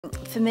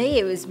For me,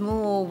 it was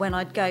more when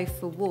I'd go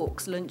for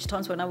walks,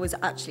 lunchtimes, when I was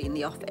actually in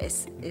the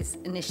office, is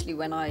initially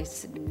when I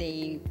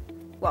suddenly,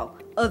 well,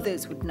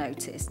 others would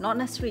notice, not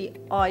necessarily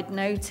I'd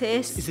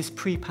notice. Is this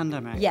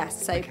pre-pandemic?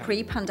 Yes, so Okay.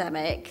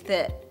 Pre-pandemic,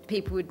 that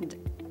people would,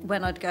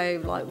 when I'd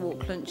go like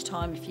walk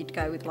lunchtime, if you'd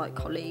go with like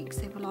colleagues,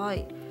 they were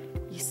like,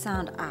 you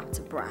sound out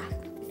of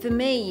breath. For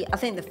me, I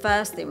think the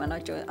first thing when I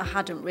joined, I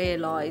hadn't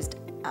realised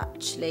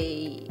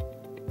actually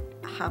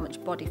how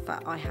much body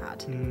fat I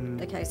had.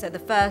 Okay, so the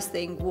first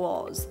thing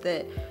was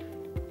that,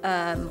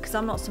 because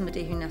I'm not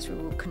somebody who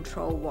necessarily will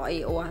control what I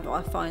eat, or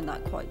I find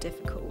that quite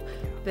difficult,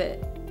 but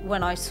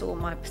when I saw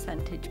my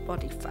percentage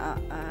body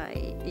fat,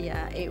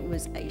 it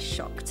was a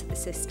shock to the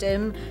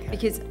system,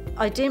 because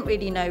I didn't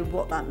really know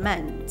what that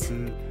meant.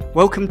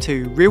 Welcome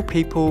to Real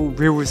People,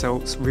 Real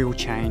Results, Real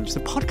Change,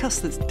 the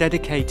podcast that's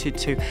dedicated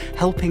to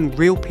helping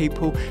real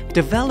people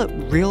develop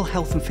real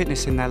health and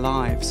fitness in their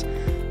lives.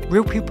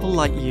 Real people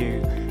like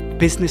you,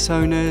 business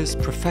owners,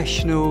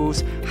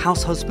 professionals,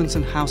 house husbands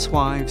and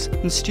housewives,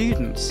 and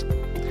students.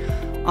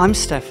 I'm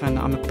Stefan,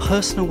 I'm a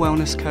personal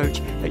wellness coach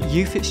at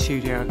YouFit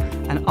Studio,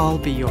 and I'll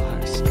be your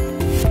host.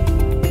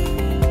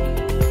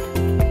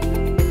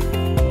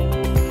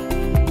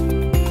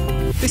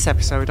 This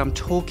episode, I'm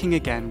talking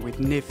again with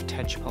Niv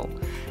Tejpal,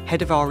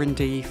 Head of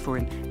R&D for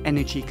an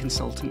Energy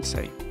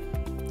Consultancy.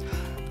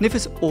 Niv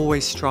has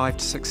always strived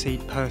to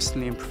succeed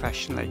personally and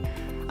professionally,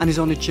 and is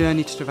on a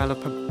journey to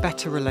develop a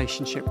better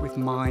relationship with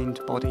mind,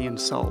 body and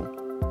soul.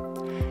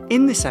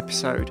 In this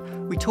episode,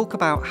 we talk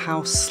about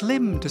how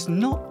slim does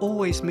not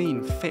always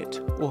mean fit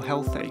or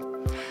healthy,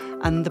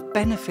 and the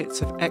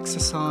benefits of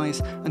exercise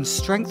and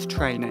strength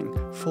training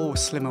for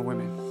slimmer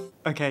women.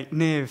 Okay,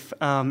 Niv,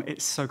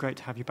 it's so great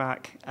to have you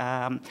back,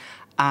 and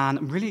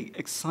I'm really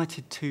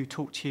excited to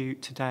talk to you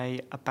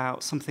today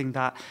about something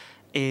that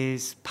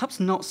is perhaps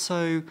not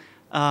so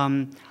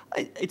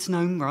it's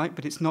known, right,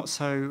 but it's not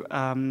so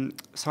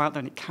out there,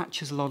 and it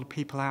catches a lot of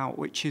people out,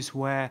 which is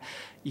where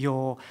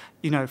you're,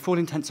 for all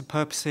intents and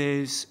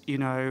purposes,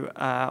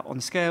 on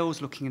the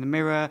scales, looking in the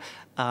mirror,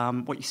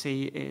 what you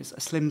see is a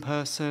slim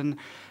person,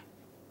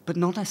 but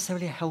not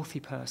necessarily a healthy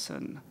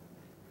person.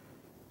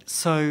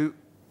 So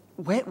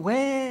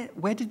where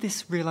did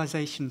this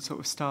realization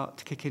sort of start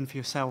to kick in for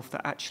yourself,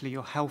 that actually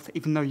your health,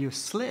 even though you're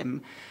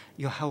slim,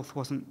 your health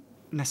wasn't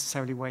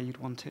necessarily where you'd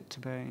want it to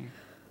be?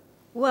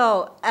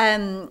 Well,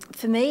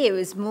 for me, it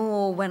was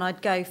more when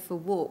I'd go for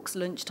walks,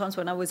 lunchtimes,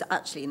 when I was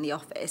actually in the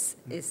office,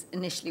 is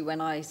initially when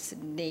I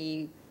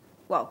suddenly,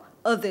 well,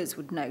 others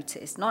would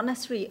notice, not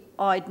necessarily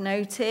I'd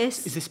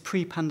notice. Is this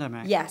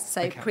pre-pandemic? Yes,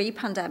 so Okay.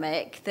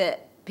 Pre-pandemic,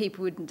 that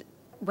people would,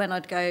 when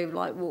I'd go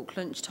like walk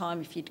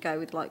lunchtime, if you'd go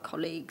with like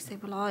colleagues, they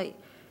were like,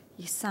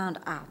 you sound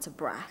out of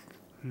breath.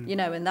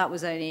 And that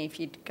was only if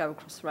you'd go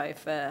across the road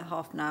for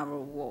half an hour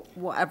or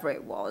whatever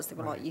it was. They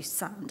were like, you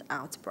sound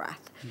out of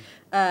breath.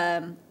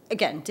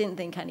 Again, didn't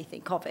think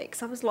anything of it,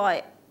 because I was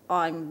like,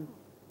 I'm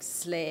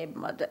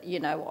slim,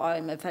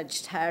 I'm a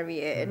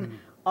vegetarian.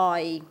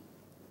 I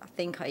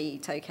think I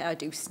eat okay. I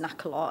do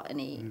snack a lot and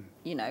eat,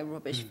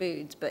 rubbish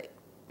foods, but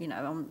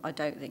I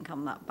don't think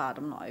I'm that bad.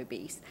 I'm not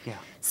obese. Yeah.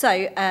 So,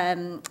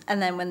 and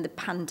then when the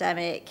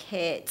pandemic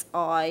hit,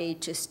 I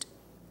just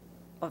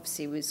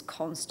obviously was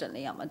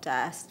constantly at my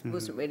desk,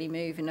 wasn't really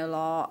moving a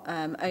lot,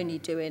 only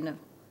doing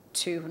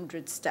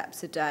 200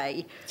 steps a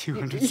day.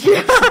 200 steps?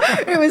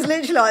 Yeah, it was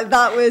literally like,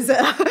 I was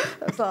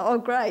like, oh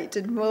great,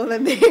 did more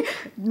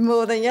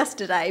than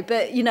yesterday.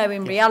 But,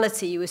 in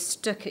reality, you were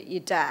stuck at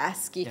your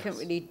desk, you couldn't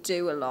really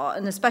do a lot.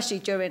 And especially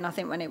during, I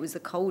think, when it was the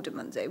colder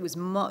months, it was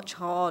much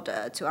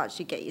harder to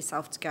actually get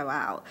yourself to go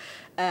out.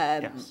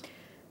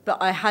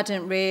 But I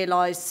hadn't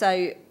realised,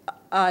 so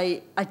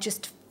I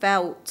just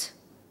felt,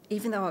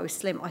 even though I was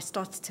slim, I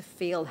started to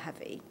feel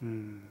heavy.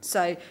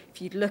 So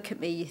if you look at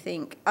me, you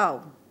think,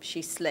 oh,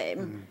 she's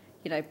slim,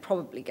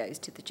 probably goes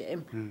to the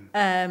gym.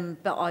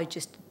 But I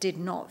just did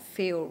not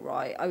feel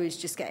right. I was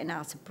just getting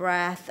out of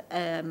breath.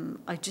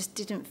 I just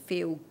didn't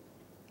feel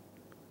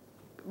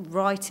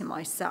right in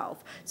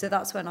myself. So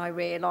that's when I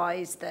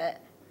realised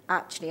that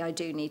actually I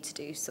do need to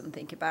do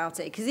something about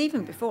it. Because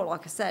even before,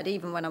 like I said,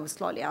 even when I was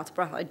slightly out of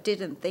breath, I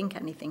didn't think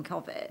anything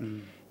of it.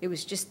 It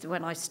was just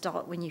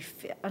when you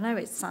feel, I know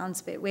it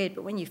sounds a bit weird,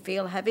 but when you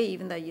feel heavy,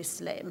 even though you're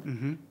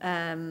slim,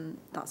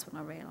 that's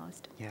when I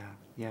realised.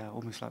 Yeah,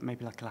 almost like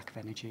maybe like a lack of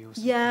energy or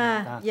something Yeah,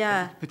 like that.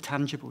 yeah. But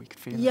tangible, you could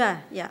feel it. Yeah.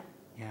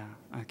 Yeah,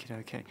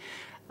 okay.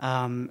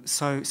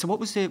 So what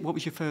was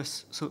your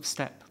first sort of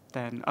step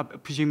then?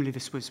 Presumably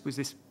this was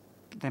this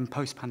then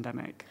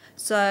post-pandemic?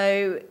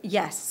 So,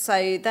 yes.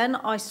 So then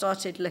I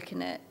started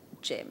looking at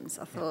gyms.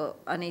 I thought,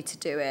 I need to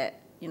do it,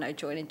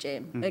 join a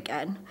gym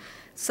again.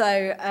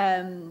 So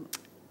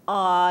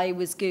I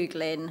was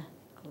Googling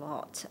a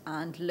lot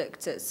and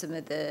looked at some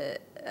of the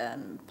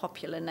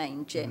popular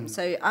name gyms.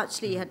 So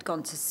actually had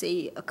gone to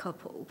see a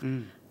couple,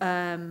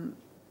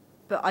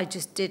 but I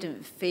just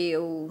didn't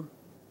feel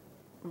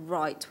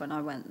right when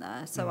I went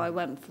there. So I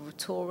went for a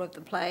tour of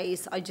the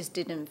place. I just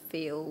didn't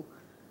feel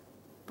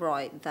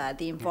right there.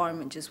 The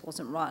environment just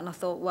wasn't right. And I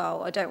thought,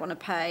 well, I don't want to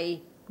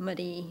pay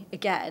money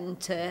again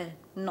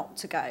not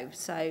to go.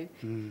 So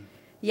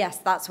yes,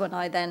 that's when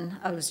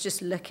I was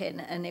just looking,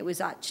 and it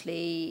was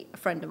actually a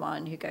friend of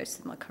mine who goes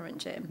to my current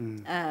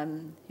gym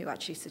who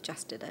actually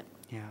suggested it.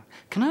 Yeah.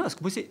 Can I ask,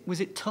 was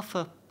it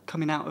tougher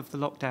coming out of the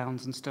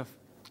lockdowns and stuff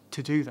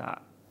to do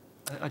that?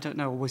 I don't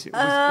know. Was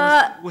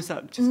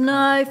that just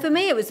no? For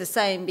me, it was the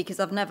same, because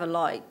I've never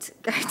liked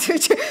going to a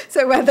gym.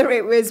 So whether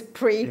it was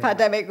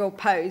pre-pandemic or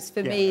post,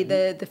 for me,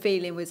 the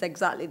feeling was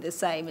exactly the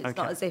same. It's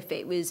not as if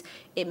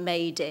it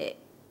made it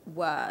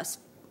worse.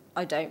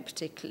 I don't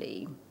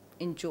particularly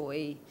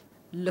enjoy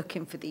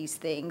looking for these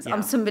things.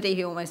 I'm somebody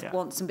who almost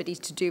wants somebody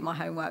to do my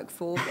homework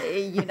for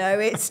me. You know,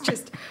 it's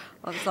just,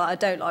 I was like, I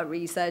don't like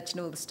research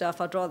and all the stuff.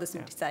 I'd rather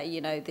simply say,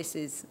 you know, this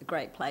is a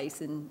great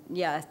place, and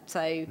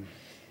so.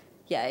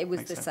 Yeah, it was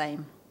Makes sense.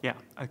 Same. Yeah.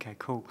 Okay.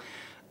 Cool.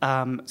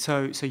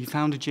 So you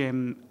found a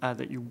gym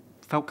that you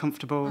felt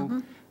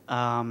comfortable,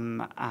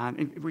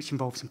 and which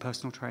involves some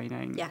personal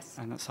training. Yes.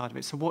 And that side of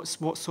it. So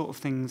what sort of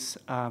things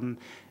kind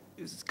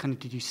of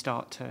did you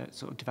start to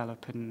sort of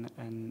develop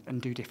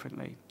and do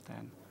differently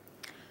then?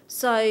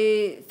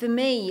 So for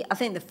me, I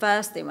think the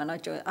first thing when I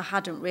joined, I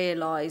hadn't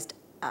realised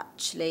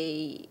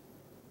actually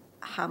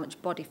how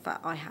much body fat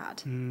I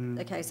had.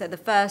 Okay. So the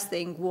first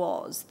thing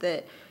was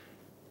that.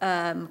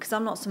 Because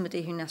I'm not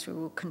somebody who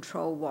necessarily will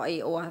control what I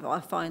eat, or I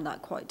find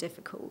that quite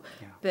difficult.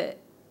 Yeah. But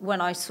when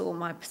I saw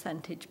my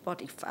percentage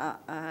body fat,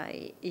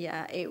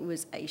 it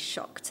was a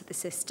shock to the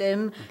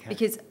system,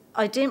 because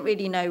I didn't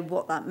really know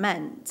what that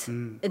meant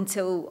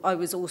until I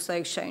was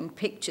also shown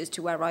pictures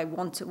to what I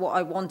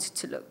wanted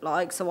to look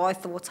like. So I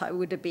thought I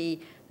would be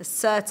a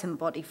certain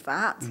body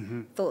fat,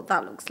 thought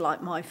that looks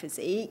like my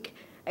physique.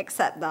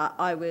 Except that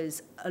I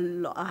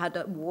had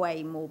a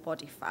way more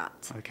body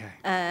fat,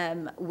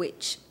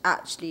 which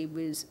actually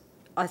was,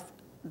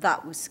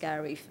 that was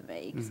scary for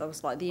me, because I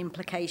was like, the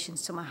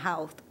implications to my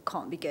health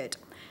can't be good.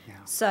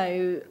 Yeah.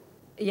 So,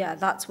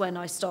 that's when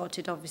I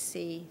started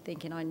obviously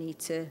thinking I need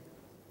to,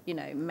 you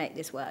know, make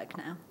this work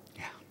now.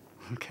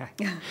 Yeah. Okay.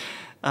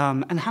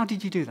 And how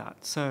did you do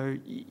that? So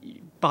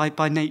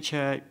by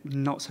nature,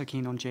 not so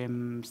keen on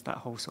gyms, that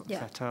whole sort of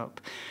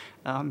setup.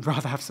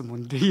 Rather have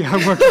someone do your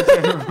homework,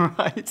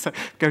 right? So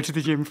go to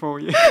the gym for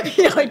you.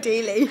 Yeah,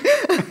 ideally.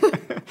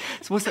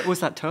 So was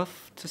that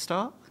tough to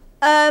start?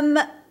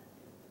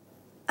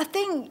 I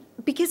think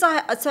because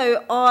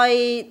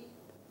I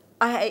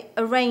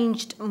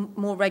arranged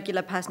more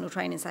regular personal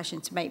training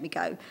sessions to make me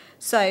go.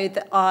 So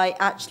that I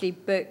actually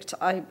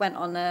I went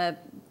on the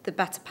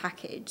better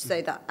package,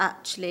 so that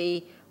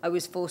actually I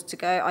was forced to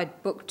go. I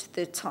booked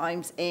the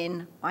times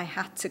in. I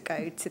had to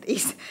go to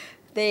these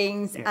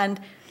things, and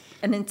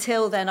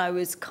until then I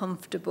was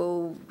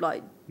comfortable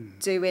like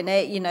doing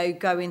it, you know,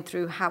 going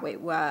through how it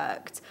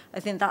worked. I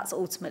think that's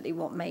ultimately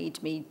what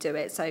made me do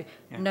it. So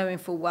knowing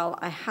full well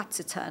I had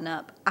to turn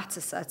up at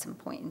a certain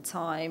point in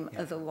time,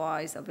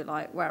 otherwise I'd be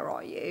like, where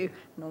are you?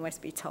 And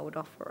almost be told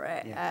off for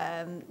it.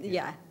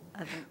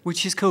 I think.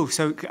 Which is cool.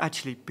 So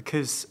actually,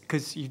 because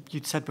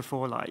you'd said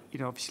before, like, you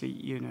know, obviously,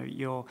 you know,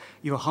 you're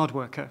a hard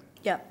worker,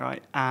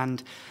 right,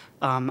 and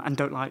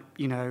don't like,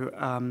 you know,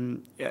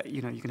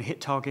 you're going to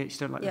hit targets.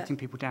 You don't like letting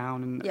people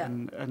down,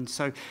 and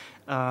so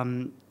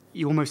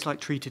you almost like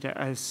treated it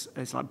as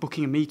like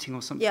booking a meeting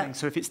or something. Yeah.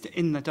 So if it's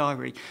in the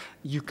diary,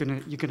 you're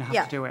gonna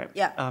have to do it.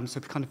 Yeah. So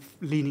kind of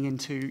leaning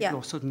into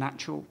your sort of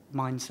natural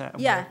mindset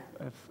and way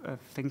of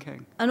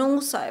thinking. And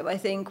also, I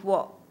think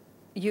what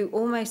you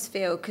almost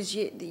feel, because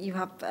you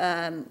have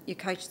your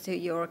coaches who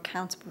you're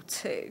accountable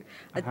to.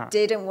 I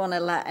didn't want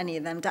to let any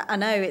of them down. I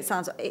know it's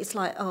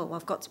like, oh,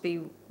 I've got to be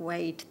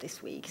weighed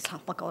this week. It's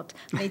like, oh my God,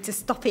 I need to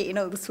stop eating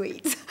all the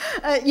sweets.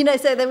 You know,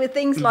 so there were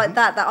things like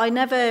that I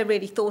never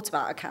really thought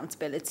about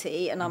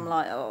accountability. And I'm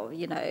like, oh,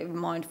 you know,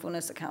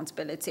 mindfulness,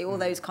 accountability, all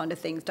those kind of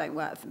things don't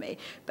work for me.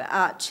 But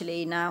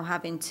actually now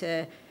having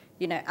to,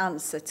 you know,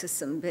 answer to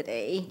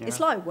somebody. It's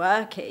like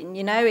working,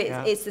 you know,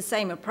 it's the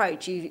same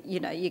approach. You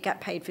know, you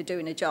get paid for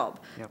doing a job.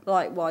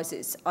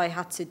 Likewise, I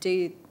had to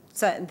do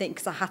certain things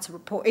because I had to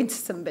report into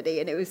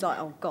somebody, and it was like,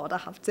 oh God, I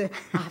have to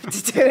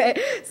do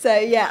it. So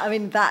I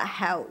mean, that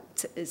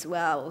helped as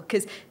well,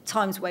 because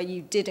times where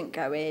you didn't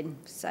go in,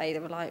 say they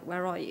were like,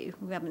 where are you?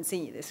 We haven't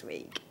seen you this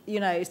week,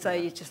 you know, so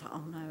you're just like,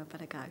 oh no, I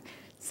better go.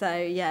 So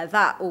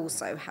that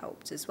also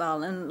helped as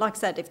well. And like I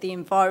said, if the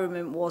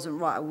environment wasn't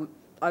right,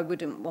 I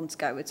wouldn't want to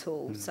go at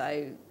all.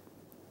 So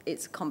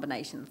it's a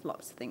combination of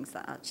lots of things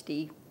that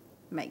actually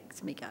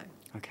makes me go.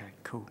 Okay,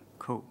 cool.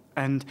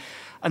 And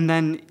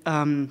then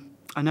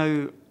I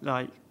know,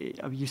 like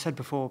you said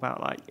before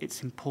about like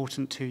it's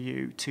important to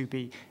you to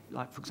be,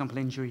 like, for example,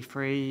 injury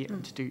free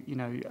and to do, you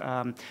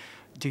know,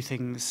 do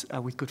things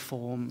with good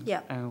form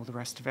and all the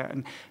rest of it.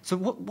 And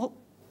so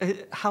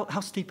how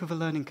steep of a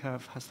learning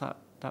curve has that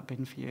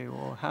been for you,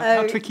 or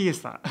how tricky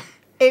is that?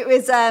 It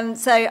was,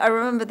 so I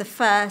remember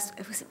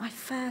was it my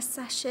first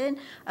session?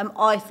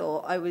 I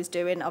thought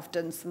I've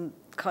done some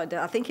kind of,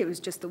 I think it was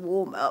just the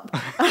warm-up,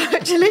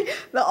 actually,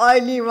 that I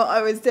knew what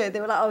I was doing.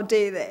 They were like, I'll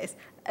do this.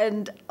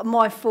 and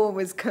my form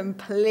was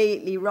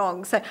completely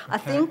wrong. So I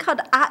think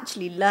I'd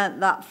actually learnt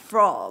that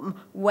from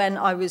when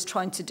I was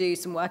trying to do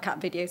some workout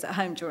videos at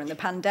home during the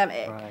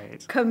pandemic.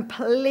 Right.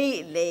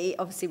 Completely,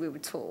 obviously we were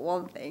taught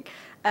one thing,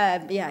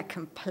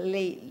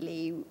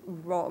 completely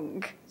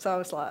wrong. So I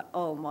was like,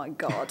 oh my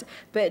God.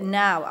 But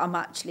now I'm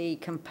actually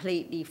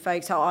completely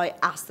focused. So I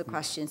ask the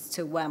questions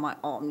to where my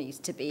arm needs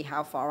to be,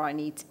 how far I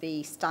need to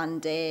be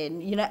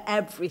standing, you know,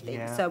 everything.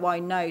 Yeah. So I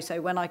know.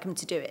 So when I come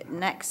to do it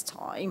next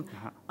time,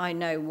 I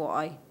know what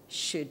I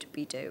should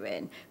be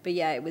doing. But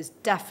yeah, it was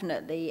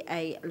definitely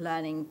a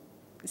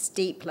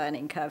steep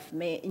learning curve for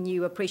me, and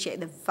you appreciate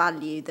the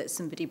value that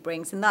somebody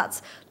brings, and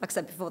that's, like I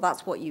said before,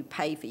 that's what you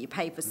pay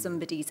for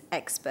somebody's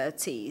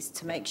expertise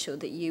to make sure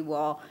that you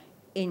are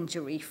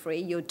injury free,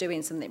 you're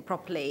doing something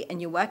properly,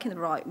 and you're working the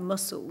right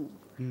muscle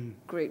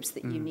groups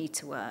that you need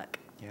to work.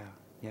 Yeah.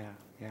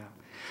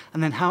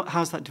 And then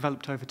how's that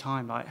developed over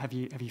time? Like, have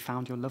you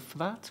found your love for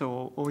that,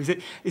 or is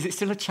it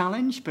still a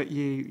challenge, but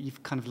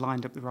you've kind of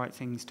lined up the right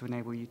things to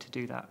enable you to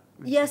do that?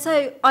 Yeah,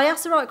 so I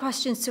ask the right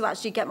questions to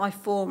actually get my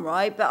form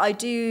right, but I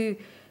do,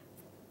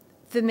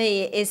 for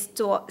me, it is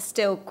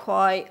still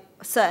quite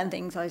certain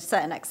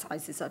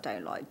exercises I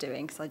don't like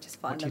doing because I just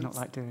find What do you not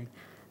like doing?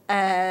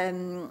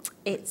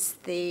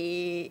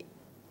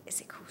 Is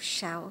it called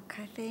shelk,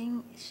 I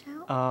think?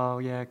 Shelk? Oh,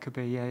 yeah, it could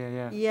be.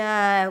 Yeah.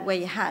 Yeah,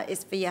 where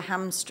it's for your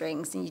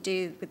hamstrings and you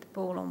do with the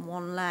ball on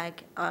one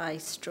leg. I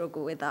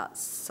struggle with that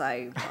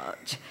so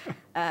much.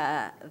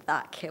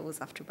 That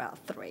kills after about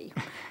 3.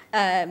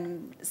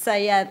 So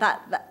yeah,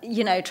 that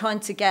you know,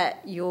 trying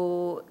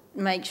to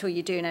make sure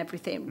you're doing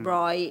everything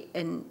right,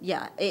 and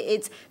yeah,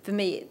 it's for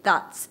me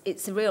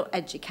it's a real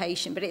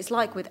education. But it's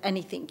like with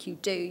anything you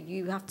do,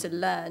 you have to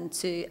learn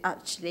to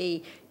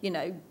actually, you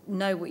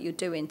know what you're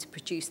doing to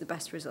produce the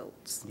best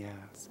results. Yeah.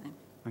 So.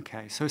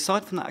 Okay. So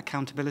aside from that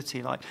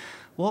accountability, like,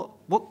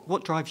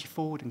 what drives you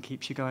forward and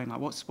keeps you going? Like,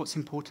 what's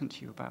important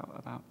to you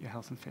about your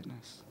health and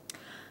fitness?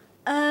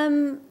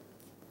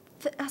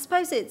 I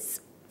suppose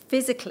it's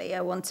physically,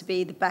 I want to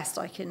be the best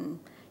I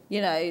can.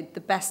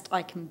 The best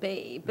I can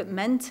be, but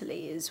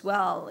mentally as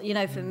well. You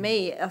know, for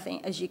me, I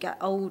think as you get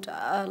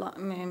older, like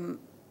I'm in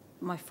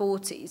my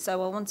 40s,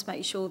 so I want to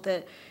make sure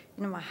that,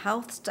 you know, my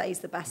health stays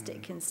the best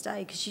it can stay,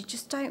 because you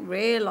just don't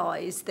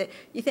realise that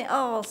you think,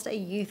 oh, I'll stay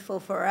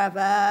youthful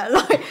forever,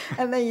 like,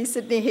 and then you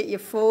suddenly hit your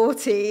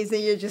 40s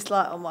and you're just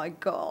like, oh my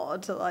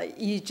God, like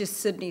you just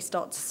suddenly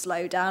start to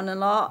slow down a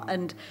lot,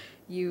 and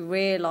you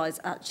realise,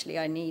 actually,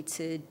 I need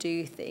to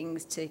do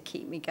things to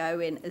keep me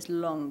going as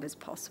long as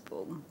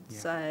possible. Yeah.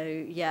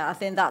 So, yeah, I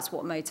think that's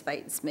what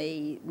motivates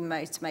me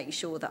most, to make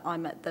sure that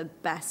I'm at the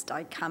best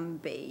I can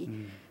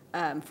be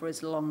for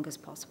as long as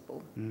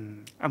possible.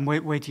 And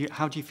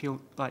how do you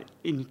feel, like,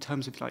 in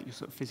terms of, like, your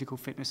sort of physical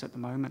fitness at the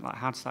moment? Like,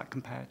 how does that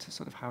compare to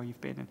sort of how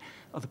you've been at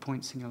other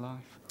points in your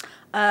life?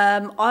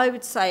 I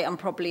would say I'm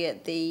probably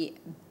at the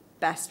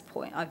best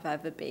point I've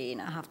ever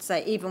been, I have to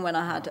say. Even when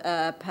I had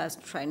a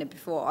personal trainer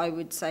before, I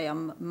would say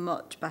I'm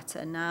much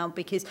better now,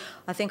 because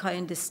I think I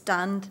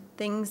understand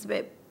things a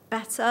bit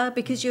better,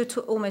 because you're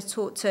almost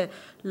taught to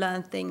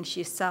learn things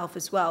yourself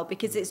as well,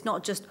 because it's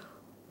not just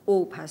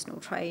all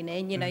personal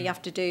training, you know, you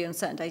have to do, on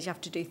certain days you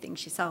have to do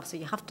things yourself, so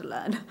you have to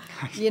learn,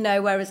 you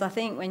know, whereas I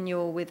think when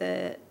you're with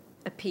a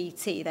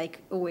PT, they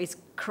always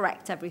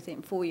correct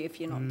everything for you if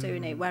you're not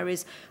doing it.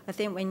 Whereas I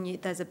think when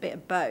there's a bit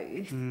of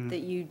both, that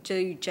you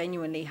do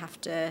genuinely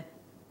have to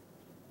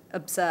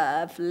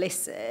observe,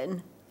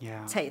 listen,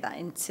 take that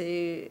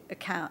into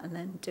account, and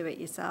then do it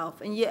yourself.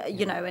 And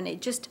you know, and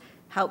it just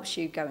helps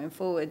you going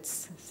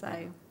forwards.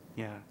 So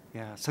yeah.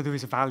 So there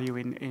is a value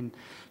in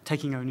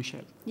taking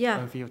ownership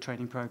over your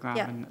training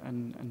program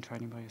and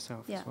training by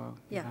yourself as well.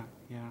 Yeah,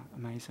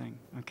 amazing.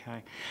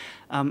 Okay,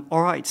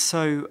 all right.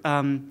 So.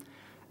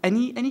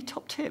 Any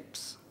top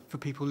tips for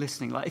people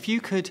listening? Like, if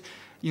you could,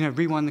 you know,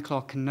 rewind the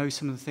clock and know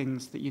some of the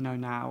things that you know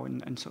now,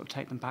 and sort of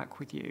take them back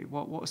with you,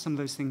 what are some of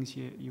those things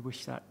you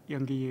wish that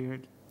younger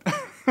you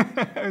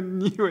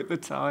knew at the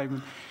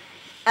time?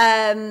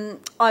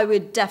 I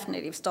would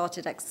definitely have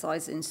started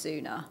exercising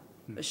sooner,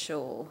 for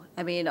sure.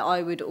 I mean,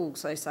 I would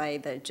also say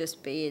that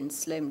just being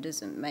slim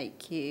doesn't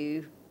make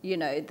you, you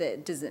know,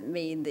 that doesn't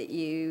mean that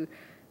you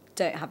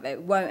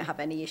won't have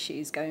any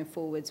issues going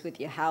forwards with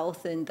your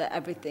health, and that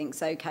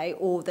everything's okay,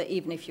 or that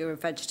even if you're a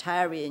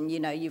vegetarian, you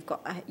know,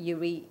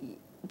 you eat,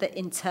 that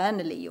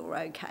internally you're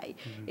okay.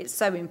 It's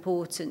so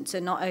important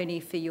to not only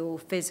for your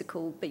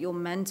physical but your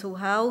mental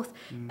health,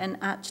 and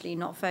actually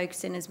not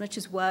focusing as much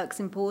as work's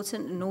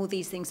important, and all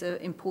these things are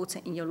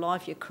important in your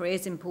life, your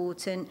career's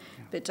important,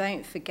 but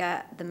don't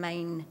forget the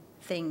main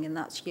thing, and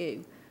that's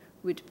you,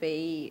 would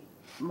be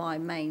my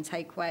main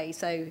takeaway.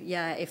 So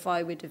yeah, if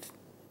I would have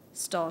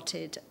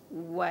started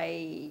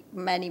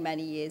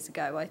many years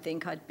ago, I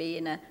think I'd be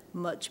in a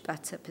much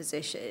better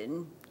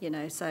position, you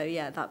know. So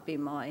yeah, that'd be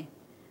my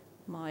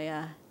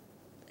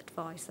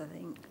advice, I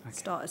think. Okay.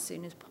 Start as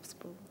soon as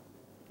possible.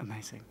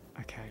 Amazing.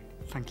 Okay,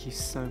 thank you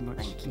so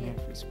much, Niv.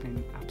 It's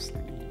been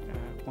absolutely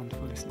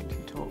wonderful listening to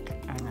you talk,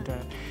 and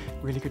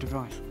really good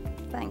advice.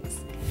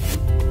 Thanks.